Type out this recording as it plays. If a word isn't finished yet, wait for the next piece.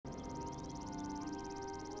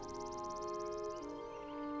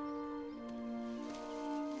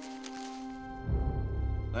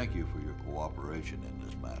Thank you for your cooperation in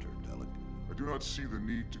this matter, Delic. I do not see the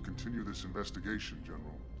need to continue this investigation,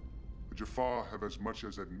 General. The Jaffa have as much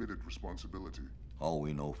as admitted responsibility. All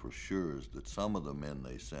we know for sure is that some of the men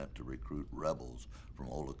they sent to recruit rebels from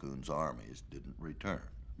Olukun's armies didn't return.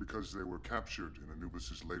 Because they were captured in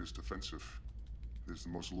Anubis' latest offensive. It is the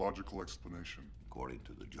most logical explanation. According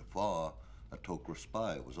to the Jaffa, a Tok'ra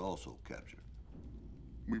spy was also captured.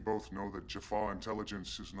 We both know that Jaffa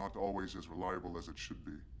intelligence is not always as reliable as it should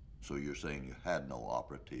be. So you're saying you had no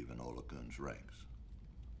operative in Olukun's ranks?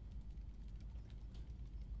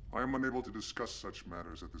 I am unable to discuss such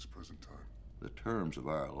matters at this present time. The terms of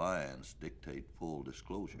our alliance dictate full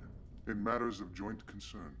disclosure. In matters of joint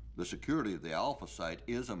concern. The security of the Alpha site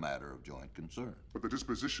is a matter of joint concern. But the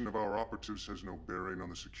disposition of our operatives has no bearing on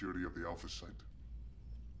the security of the Alpha site.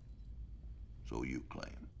 So you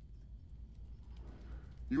claim.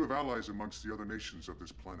 You have allies amongst the other nations of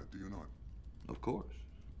this planet, do you not? Of course.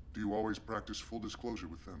 Do you always practice full disclosure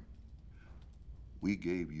with them? We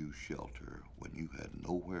gave you shelter when you had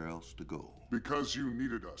nowhere else to go. Because you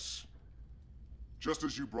needed us. Just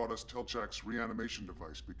as you brought us Telchak's reanimation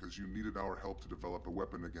device because you needed our help to develop a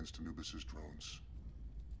weapon against Anubis' drones.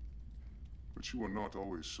 But you are not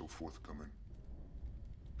always so forthcoming.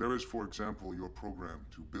 There is, for example, your program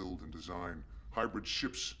to build and design hybrid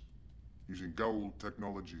ships using Gaul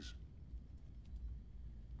technologies.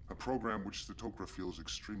 A program which the Tok'ra feels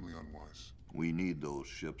extremely unwise. We need those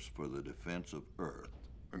ships for the defense of Earth.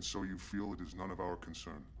 And so you feel it is none of our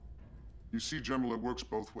concern. You see, General, it works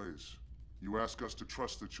both ways. You ask us to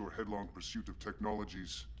trust that your headlong pursuit of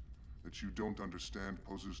technologies that you don't understand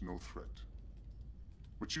poses no threat.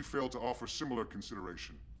 But you fail to offer similar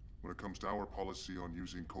consideration when it comes to our policy on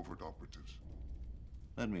using covert operatives.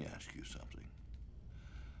 Let me ask you something.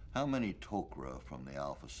 How many Tok'ra from the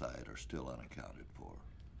Alpha side are still unaccounted for?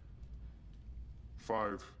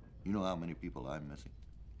 5. You know how many people I'm missing?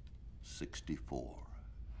 64.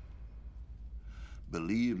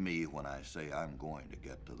 Believe me when I say I'm going to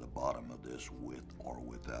get to the bottom of this with or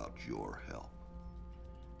without your help.